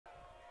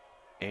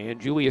And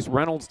Julius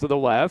Reynolds to the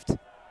left.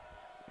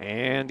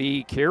 And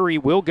the carry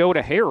will go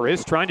to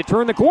Harris, trying to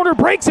turn the corner,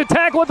 breaks a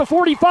tackle at the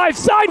 45,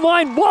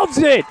 sideline, loves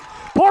it.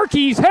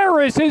 Parkes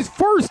Harris, his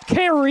first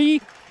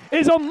carry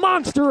is a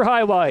monster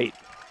highlight.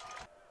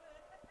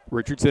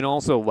 Richardson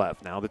also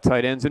left. Now the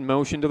tight end's in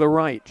motion to the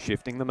right,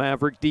 shifting the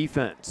Maverick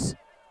defense.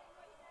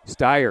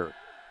 Steyer,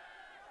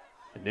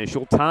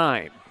 initial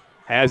time,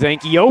 has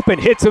Enke open,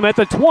 hits him at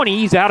the 20,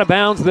 he's out of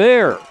bounds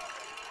there.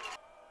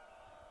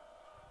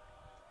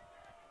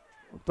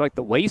 Looked like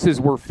the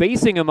laces were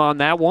facing him on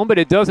that one, but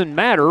it doesn't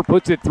matter.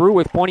 Puts it through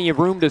with plenty of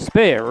room to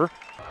spare.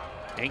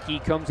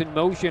 Enke comes in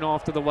motion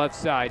off to the left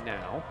side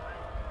now.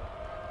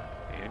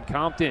 And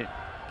Compton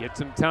gets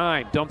some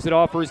time, dumps it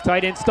off for his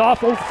tight end,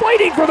 Stoffel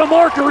fighting for the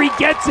marker, he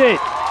gets it.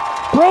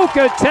 Broke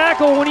a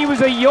tackle when he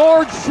was a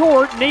yard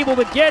short and able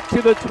to get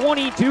to the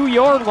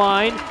 22-yard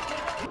line.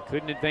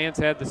 Couldn't advance,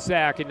 had the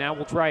sack, and now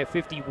we'll try a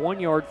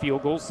 51-yard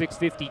field goal.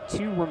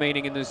 6:52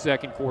 remaining in the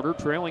second quarter,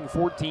 trailing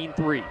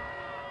 14-3.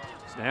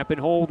 Snap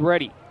and hold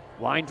ready.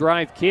 Line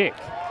drive kick.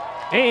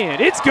 And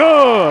it's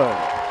good!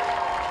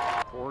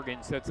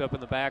 Corrigan sets up in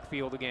the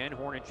backfield again.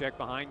 Hornacek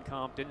behind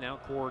Compton. Now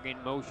Corrigan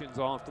motions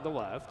off to the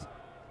left.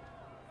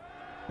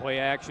 Play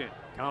action.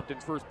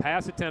 Compton's first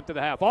pass attempt of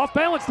the half. Off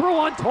balance throw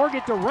on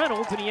target to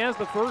Reynolds, and he has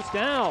the first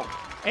down.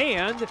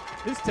 And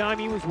this time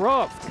he was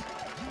roughed.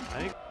 I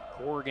think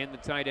Corrigan, the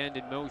tight end,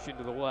 in motion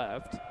to the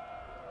left.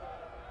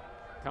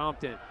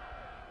 Compton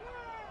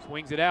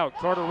swings it out.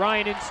 Carter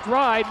Ryan in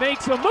stride,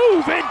 makes a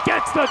move and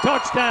gets the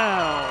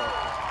touchdown.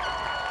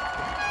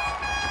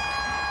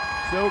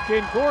 So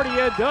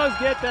Concordia does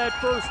get that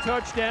first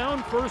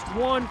touchdown. First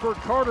one for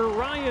Carter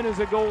Ryan as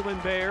a Golden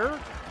Bear.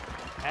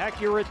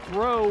 Accurate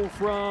throw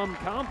from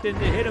Compton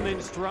to hit him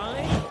in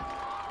stride.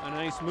 A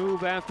nice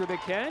move after the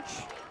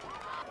catch.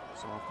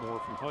 Sophomore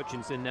from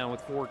Hutchinson now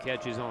with 4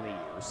 catches on the year.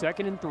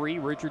 2nd and 3,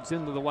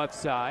 Richardson to the left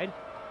side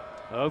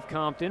of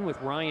Compton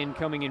with Ryan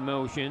coming in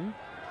motion.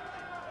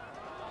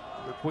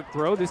 A quick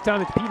throw, this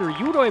time it's Peter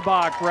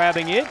Udoybach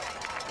grabbing it,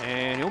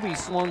 and he'll be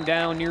slung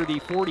down near the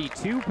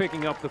 42,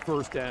 picking up the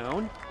first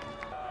down.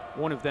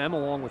 One of them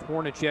along with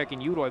Hornacek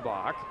and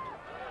Udoybach.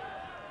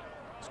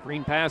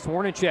 Screen pass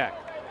Hornacek.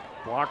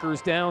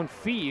 Blockers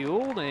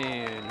downfield,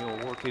 and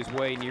he'll work his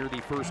way near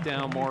the first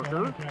down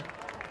marker.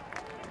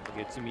 He'll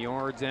get some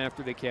yards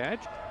after the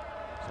catch.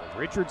 So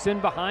Richardson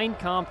behind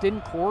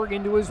Compton,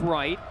 Corrigan to his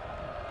right.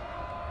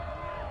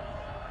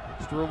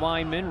 Extra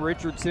lineman,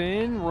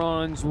 Richardson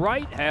runs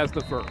right, has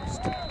the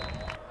first.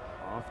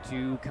 Off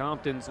to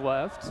Compton's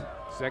left.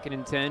 2nd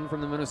and 10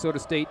 from the Minnesota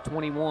State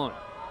 21.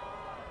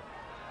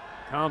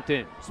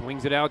 Compton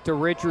swings it out to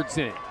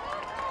Richardson.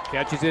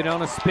 Catches it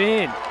on a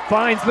spin,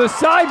 finds the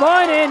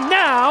sideline, and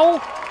now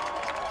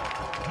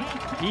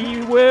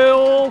he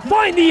will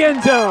find the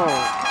end zone.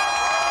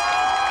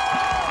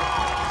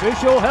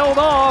 Official held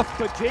off,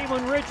 but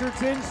Jalen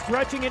Richardson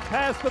stretching it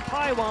past the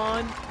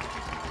pylon.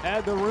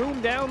 Had the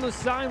room down the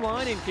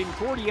sideline, and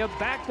Concordia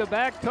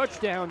back-to-back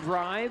touchdown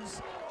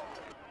drives.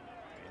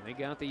 And they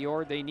got the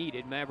yard they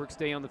needed. Mavericks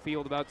stay on the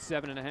field, about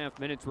 7.5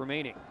 minutes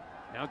remaining.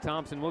 Now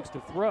Thompson looks to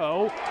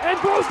throw and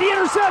throws the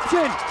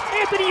interception.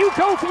 Anthony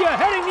Ukofia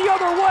heading the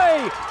other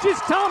way.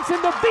 Just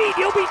Thompson to beat.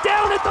 He'll be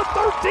down at the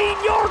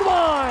 13-yard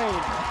line.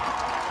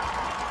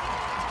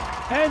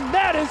 And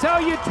that is how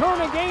you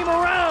turn a game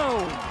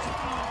around.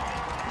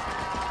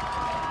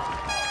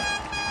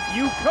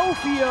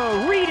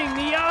 Ukofia reading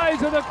the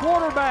eyes of the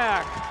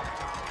quarterback.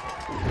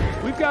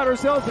 We've got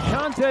ourselves a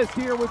contest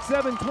here with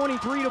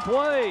 7:23 to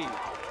play.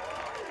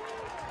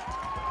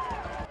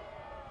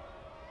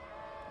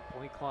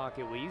 Play clock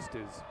at least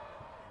as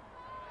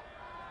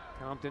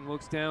Compton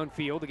looks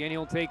downfield. Again,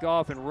 he'll take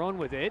off and run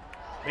with it.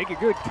 Make a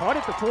good cut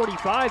at the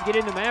 45, get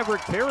into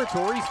Maverick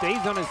territory,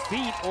 stays on his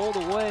feet all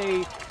the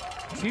way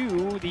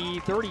to the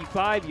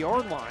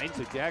 35-yard line.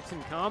 So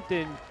Jackson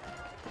Compton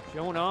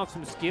showing off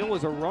some skill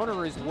as a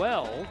runner as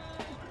well.